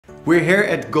We're here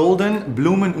at Golden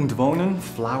Blumen und Wohnen,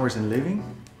 Flowers and Living.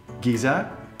 Gisa,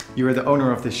 you are the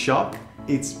owner of this shop.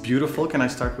 It's beautiful. Can I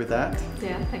start with that?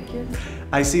 Yeah, thank you.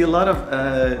 I see a lot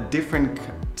of different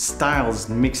styles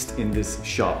mixed in this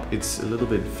shop. It's a little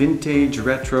bit vintage,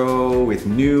 retro, with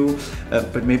new,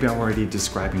 but maybe I'm already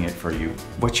describing it for you.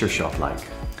 What's your shop like?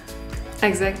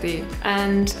 Exactly,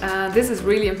 and this is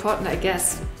really important, I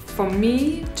guess, for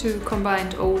me to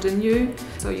combine old and new,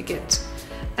 so you get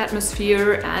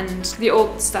atmosphere, and the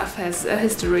old stuff has a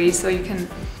history, so you can,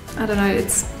 I don't know,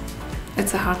 it's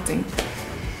a hard thing.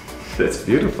 That's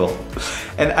beautiful.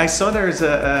 And I saw there's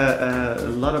a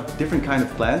lot of different kind of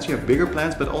plants. You have bigger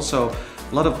plants, but also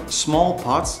a lot of small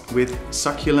pots with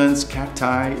succulents,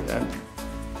 cacti.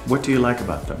 What do you like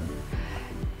about them?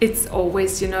 It's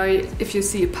always, you know, if you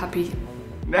see a puppy,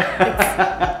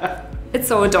 it's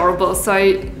so adorable.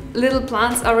 So little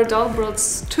plants are adorable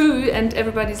too, and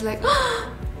everybody's like, oh,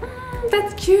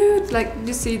 that's cute. Like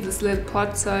you see this little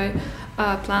pot, so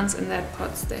plants in that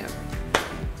pots, they're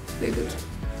good.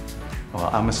 Well,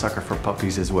 I'm a sucker for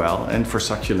puppies as well, and for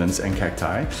succulents and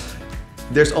cacti.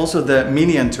 There's also the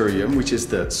Mini Anthurium, which is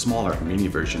the smaller mini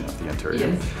version of the Anthurium.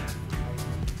 Yes.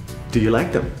 Do you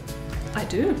like them? I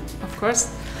do, of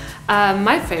course.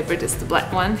 My favorite is the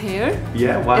black one here.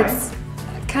 Yeah, why? It's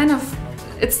kind of,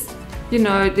 you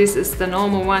know, this is the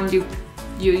normal one,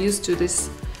 you're used to this,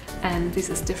 and this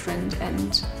is different,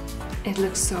 and it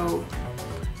looks so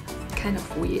kind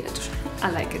of weird. I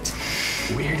like it.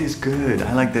 Weird is good,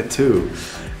 I like that too.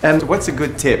 And what's a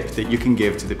good tip that you can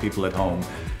give to the people at home?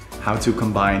 How to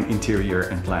combine interior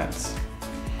and plants?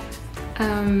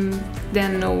 There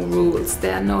are no rules,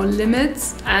 there are no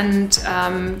limits, and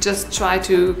just try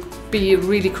to be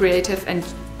really creative and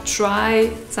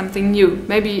try something new.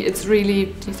 Maybe it's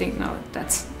really, you think, no,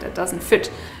 that doesn't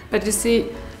fit, but you see,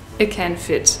 it can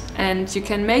fit, and you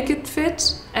can make it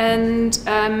fit, and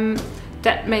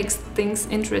that makes things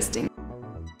interesting.